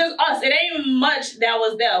 It was just us. It ain't much that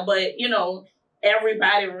was there, but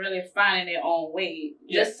everybody really finding their own way.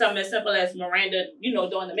 Yes. Just something as simple as Miranda,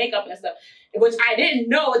 doing the makeup and stuff. Which I didn't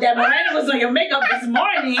know that Miranda was doing your makeup this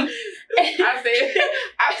morning.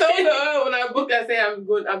 I told her when I booked, I said, I'm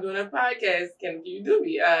doing a podcast. Can you do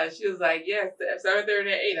me? She was like, yes, 7:30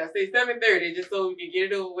 to 8. I say 7:30 just so we can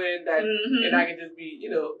get it over with and I can just be,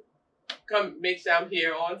 come make sure I'm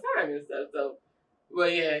here on time and stuff. So,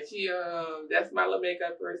 but yeah, she that's my little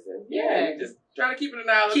makeup person. Yeah, just trying to keep it in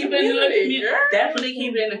the community. Definitely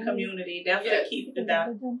keep it in the community. Definitely keep it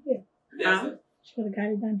down. She could have got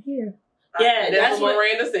it done here. Yeah, that's what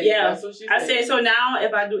Miranda said. Yeah, that's what she said. I said, so now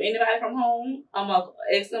if I do anybody from home, I'm going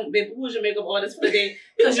to ask them, baby, who's your makeup artist for the day?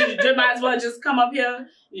 Because you might as well just come up here.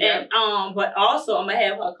 Yeah. And but also I'm going to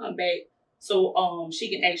have her come back so she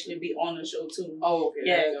can actually be on the show too. Oh, okay.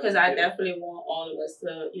 Yeah, because I definitely want all of us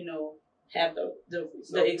to, have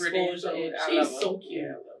the exposure. And she's so cute.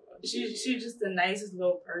 She's just the nicest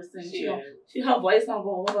little person. She her voice don't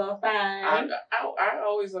go over fine. I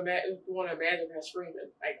always want to imagine her screaming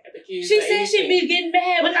like at the kids. She said she'd be getting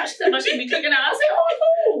mad when she said she'd be cooking out. I said,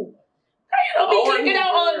 oh, you don't be cooking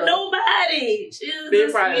out on nobody. She's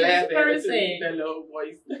they probably laugh person. That little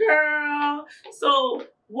voice, girl. So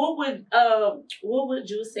what would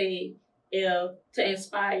you say if to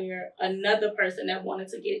inspire another person that wanted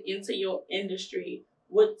to get into your industry?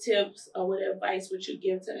 What tips or what advice would you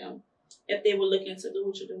give to them if they were looking to do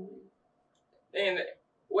what you're doing? And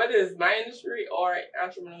whether it's my industry or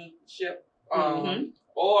entrepreneurship,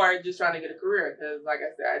 or just trying to get a career, because like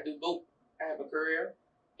I said, I do both. I have a career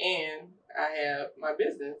and I have my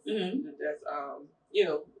business that's a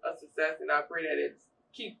success, and I pray that it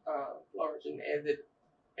keep flourishing as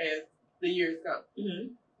the years come.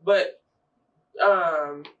 But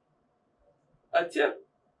a tip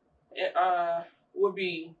would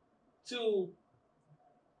be to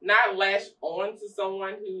not latch on to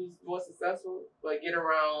someone who's more successful, but get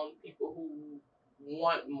around people who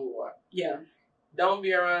want more. Yeah. Don't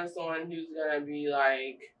be around someone who's gonna be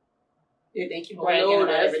like, they think you're bragging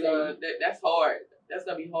about everything. That's hard. That's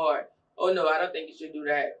gonna be hard. Oh no, I don't think you should do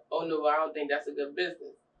that. Oh no, I don't think that's a good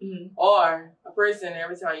business. Or a person,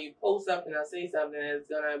 every time you post something or say something, is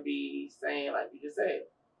gonna be saying, like you just said,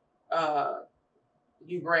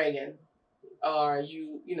 you bragging. Or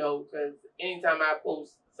because anytime I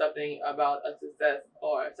post something about a success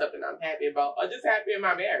or something I'm happy about, or just happy in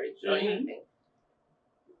my marriage or anything,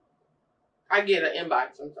 I get an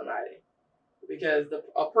inbox from somebody because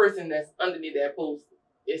a person that's underneath that post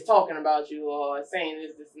is talking about you or saying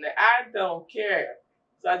this, and that. I don't care.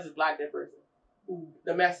 So I just block that person,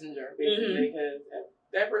 the messenger, basically, because if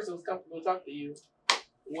that person was comfortable to talk to you,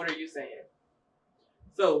 what are you saying?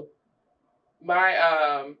 So my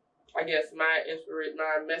I guess my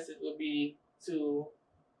message would be to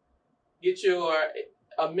get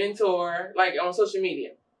a mentor, like on social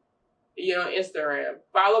media, Instagram.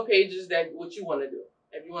 Follow pages that what you want to do.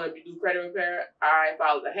 If you want to do credit repair, I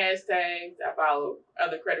follow the hashtags. I follow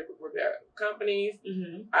other credit repair companies.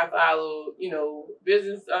 I follow,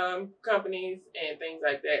 business companies and things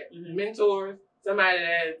like that. Mentors, somebody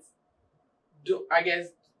that's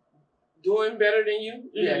doing better than you.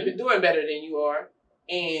 Doing better than you are.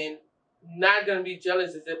 And not gonna be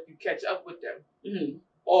jealous as if you catch up with them,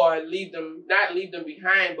 or not leave them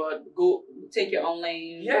behind, but go take your own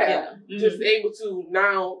lane. Just able to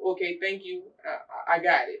now. Okay, thank you. I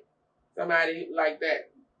got it. Somebody like that,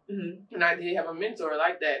 and I did have a mentor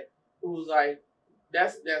like that who was like,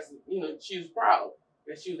 that's she was proud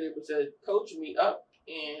that she was able to coach me up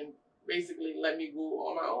and basically let me go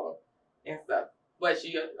on my own and stuff. But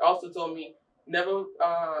she also told me, never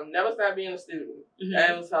stop being a student.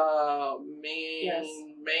 That was her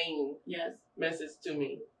main message to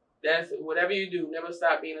me. That's whatever you do, never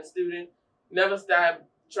stop being a student. Never stop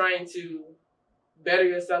trying to better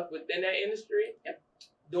yourself within that industry.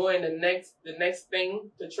 Doing the next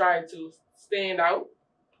thing to try to stand out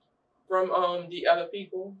from the other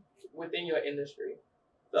people within your industry.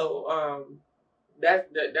 So that's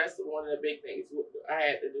one of the big things I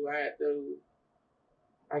had to do. I had to,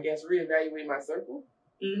 I guess, reevaluate my circle.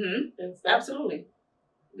 And stuff. Absolutely.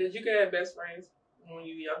 Because you can have best friends when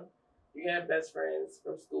you're young. You can have best friends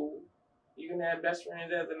from school. You can have best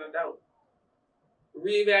friends as an adult.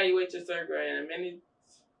 Reevaluate your circle, and the minute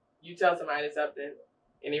you tell somebody something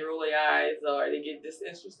and they roll their eyes or they get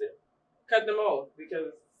disinterested, cut them off,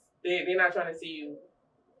 because they're not trying to see you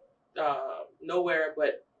nowhere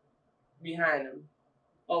but behind them.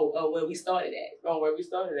 Oh, where we started at. Where we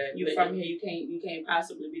started at. You from here, you can't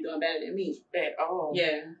possibly be doing better than me. At all.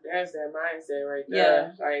 Yeah. That's that mindset right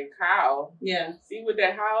there. Yeah. Like, how? Yeah. See, with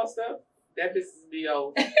that how stuff, that pisses me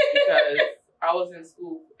off. Because I was in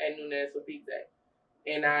school at Nunez for PTech,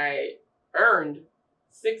 and I earned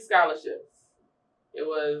 6 scholarships. It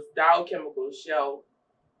was Dow Chemical, Shell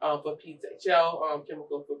for PTech, Shell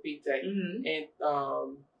Chemical for PTech, and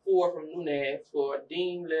 4 from Nunez for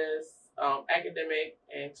Dean List, academic,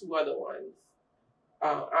 and 2 other ones.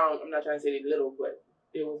 I'm not trying to say they're little, but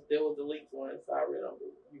there was the leaked one, so I really don't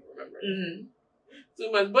remember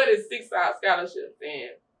too much. But it's 6 scholarships,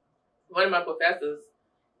 and one of my professors,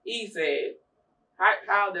 he said,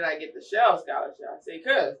 "How did I get the Shell scholarship?" I said,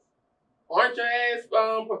 "Cause aren't your ass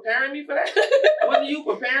preparing me for that? Wasn't you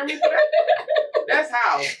preparing me for that? That's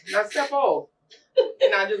how. Now step off."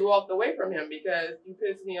 And I just walked away from him because you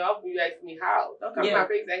pissed me off when you asked me how. Don't come to my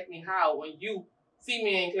face and ask me how when you see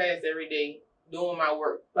me in class every day doing my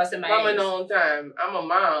work. Coming on time. I'm a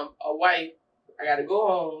mom, a wife. I got to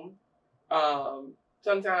go home.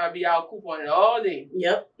 Sometimes I be out couponing all day.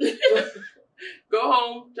 Yep. go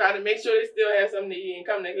home, try to make sure they still have something to eat, and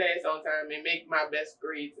come to class on time and make my best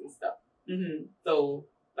grades and stuff. Mm-hmm. So,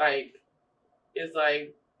 like, it's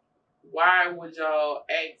like, why would y'all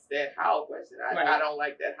ask that how question? I don't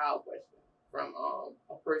like that how question from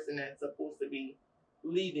a person that's supposed to be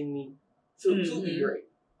leading me to be great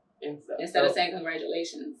and stuff. Instead of saying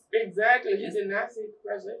congratulations. Exactly. He did not say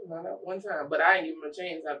congratulations on that one time, but I didn't give him a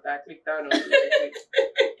chance after I clicked out on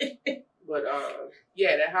it. But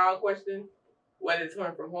yeah, that how question, whether it's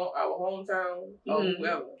coming from our hometown or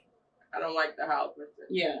whoever, I don't like the how question.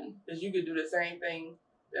 Yeah, because you could do the same thing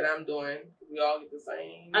that I'm doing. We all get the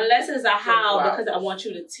same. Unless it's a how because I want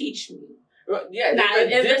you to teach me. Well, yeah. Now,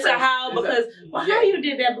 if it's a how because how you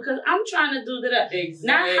did that because I'm trying to do that. Exactly.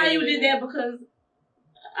 Not how you did that because.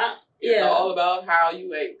 It's all about how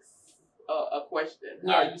you ask a question,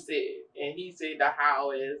 how you said it, and he said the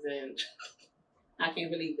how is and. I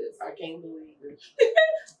can't believe this. I can't believe this.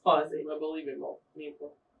 Pause it. I believe it more.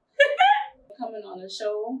 Coming on the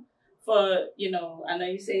show for, I know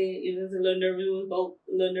you said it was a little nervous, we was both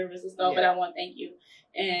a little nervous and stuff, but I want to thank you.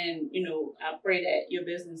 And, I pray that your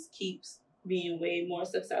business keeps being way more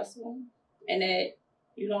successful and that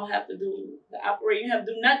you don't have to do the operate, you have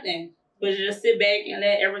to do nothing, but just sit back and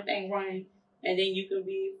let everything run. And then you can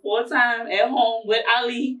be full-time at home with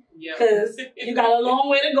Ali because you got a long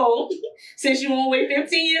way to go since you won't wait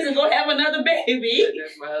 15 years and go have another baby.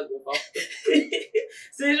 That's my husband.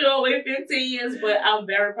 Since you won't wait 15 years, but I'm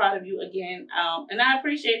very proud of you again. And I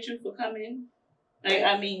appreciate you for coming. Like,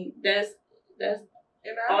 I mean, that's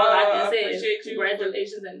and all I can say is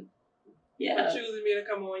congratulations and for choosing me to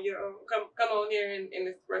come on come on here and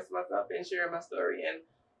express myself and share my story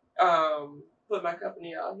and put my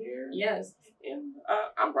company out here. Yes. And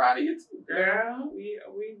I'm proud of you too, girl. We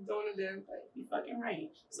doing a damn thing. You fucking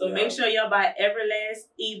right. So make sure y'all buy every last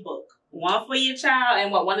ebook. One for your child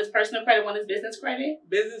and one is personal credit, one is business credit.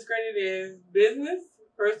 Business credit is business,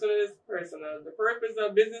 personal is personal. The purpose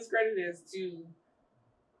of business credit is to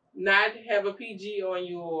not have a PG on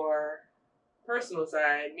your personal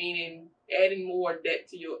side, meaning adding more debt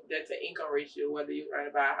to income ratio, whether you're trying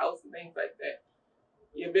to buy a house and things like that.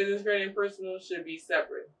 Your business credit and personal should be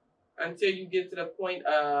separate until you get to the point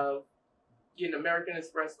of getting American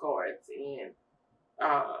Express cards and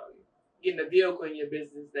getting a vehicle in your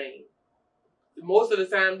business name. Most of the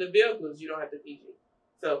time, the vehicles you don't have to PG.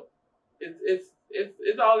 So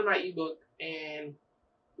it's all in my ebook, and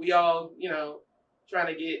we all trying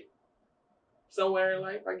to get somewhere in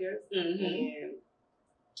life, I guess. Mm-hmm. And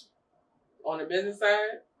on the business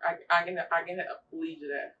side, I can lead you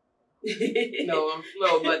that. No, I'm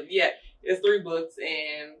slow, but yeah, it's 3 books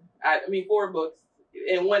and 4 books,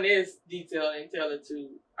 and one is detailed and tailored to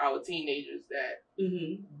our teenagers that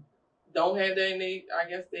don't have that in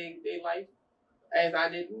they life as I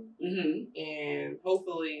didn't, and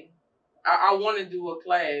hopefully, I want to do a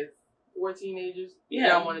class for teenagers. Yeah,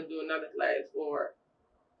 and I want to do another class for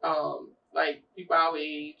like people our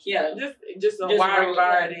age. Yeah, just a wide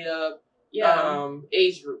variety of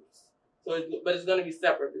age groups. So, but it's going to be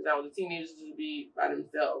separate because I want the teenagers to be by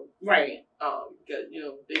themselves. Right. Because,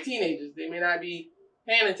 they're teenagers. They may not be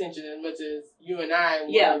paying attention as much as you and I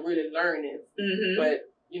want to really learn it. Mm-hmm.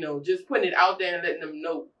 But, just putting it out there and letting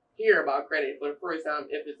them hear about credit for the first time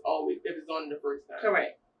if it's on the first time.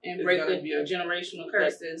 Correct. And break the generational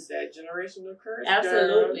curses. That generational curse.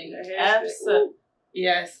 Absolutely. Absolutely.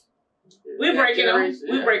 Yes. We're breaking them.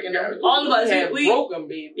 We're breaking them. All of us. We broke them,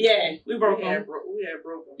 baby. Yeah, we broke them. We had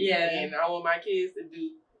broke them. Yeah. And I want my kids to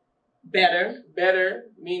do better. Better,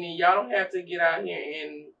 meaning y'all don't have to get out here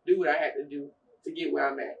and do what I had to do to get where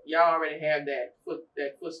I'm at. Y'all already have that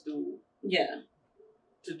footstool. Yeah.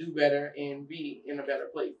 To do better and be in a better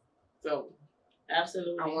place. So.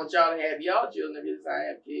 Absolutely. I want y'all to have y'all children, because I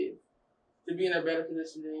have kids, to be in a better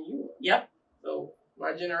position than you are. Yep. So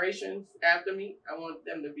my generations after me, I want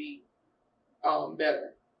them to be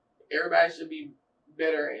better. Everybody should be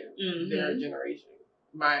better in their generation.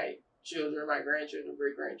 My children, my grandchildren,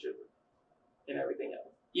 great grandchildren, and everything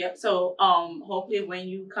else. Yep. So hopefully when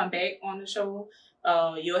you come back on the show,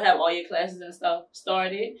 you'll have all your classes and stuff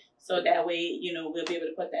started. So that way, we'll be able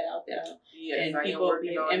to put that out there. Yes, and people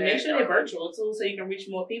and make sure they're virtual too, so you can reach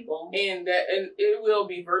more people. And it will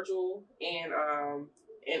be virtual and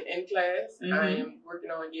in class. I am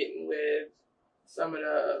working on getting with some of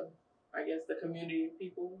the community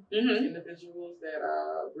people, individuals that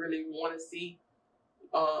really want to see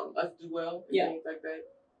us do well and things like that.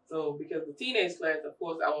 So because the teenage class, of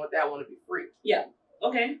course, I want that one to be free. Yeah.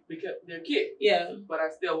 Okay. Because they're kids. Yeah. But I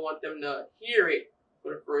still want them to hear it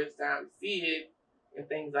for the first time, see it, and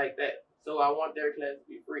things like that. So I want their class to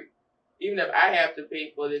be free. even if I have to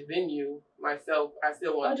pay for the venue myself, I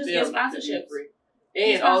still want just them get sponsorships. to be free.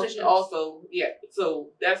 And also, yeah.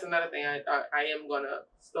 So that's another thing I am gonna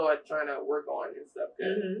start trying to work on and stuff.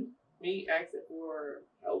 Cause me asking for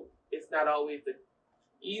help, it's not always the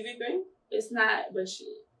easy thing. It's not, but shit.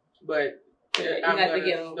 But you got to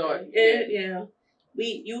get over it. Yeah.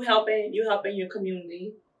 You helping your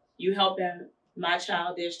community. You helping my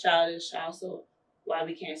child, this child. So why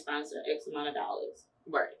we can't sponsor X amount of dollars?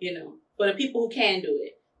 Right. You know, for the people who can do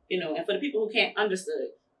it, you know, and for the people who can't, understood.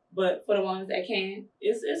 But for the ones that can,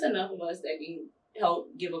 it's enough of us that can help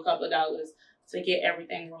give a couple of dollars to get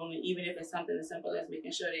everything rolling, even if it's something as simple as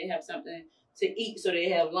making sure they have something to eat, so they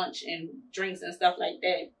have lunch and drinks and stuff like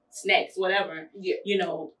that, snacks, whatever. Yeah. You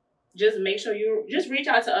know, just make sure you just reach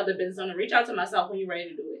out to other business owners, reach out to myself when you're ready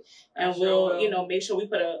to do it, and we'll you know, make sure we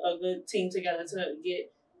put a good team together to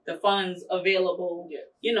get the funds available. Yeah.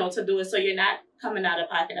 You know, to do it, so you're not coming out of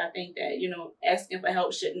pocket. I think that, you know, asking for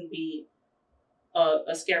help shouldn't be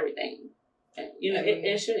a scary thing. You know,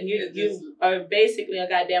 it shouldn't. You are basically a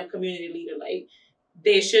goddamn community leader. Like,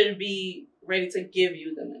 they should be ready to give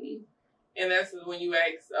you the money. And that's when you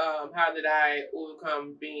ask, how did I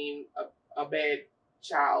overcome being a bad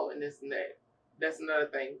child and this and that. That's another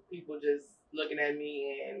thing. People just looking at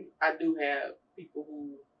me, and I do have people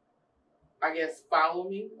who, I guess, follow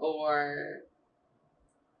me, or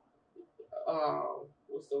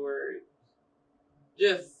what's the word?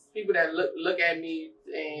 Just people that look at me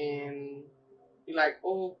and be like,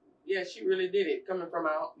 oh, yeah, she really did it, coming from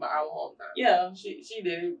our hometown. Yeah. She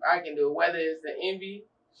did it. I can do it. Whether it's the envy,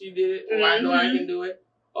 she did it, or I know I can do it.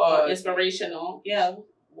 Or inspirational. Yeah.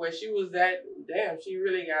 Where she was that, damn, she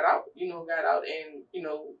really got out and, you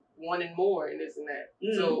know, wanting more and this and that.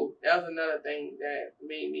 So that was another thing that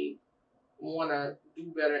made me want to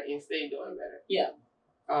do better and stay doing better. Yeah.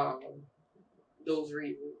 Those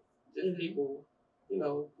reasons. Just people, you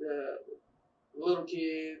know, the little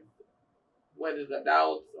kids, whether it's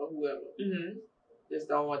adults or whoever, just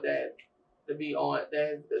don't want that to be on,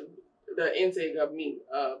 that the intake of me,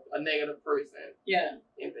 of a negative person. Yeah.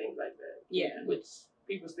 And things like that. Yeah. Which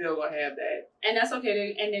people still gonna have that. And that's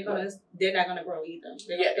okay. They're not gonna grow either.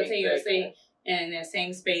 They're gonna continue to stay in that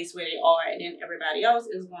same space where they are, and then everybody else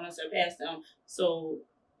is gonna surpass them. So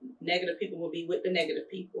negative people will be with the negative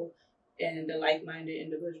people, and the like-minded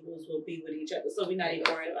individuals will be with each other. So we're not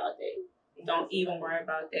even worried about that. Don't even worry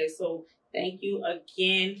about that. So thank you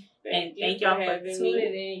again. And thank y'all for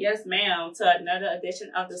tuning in. Yes, ma'am, to another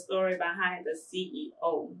edition of The Story Behind the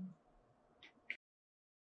CEO.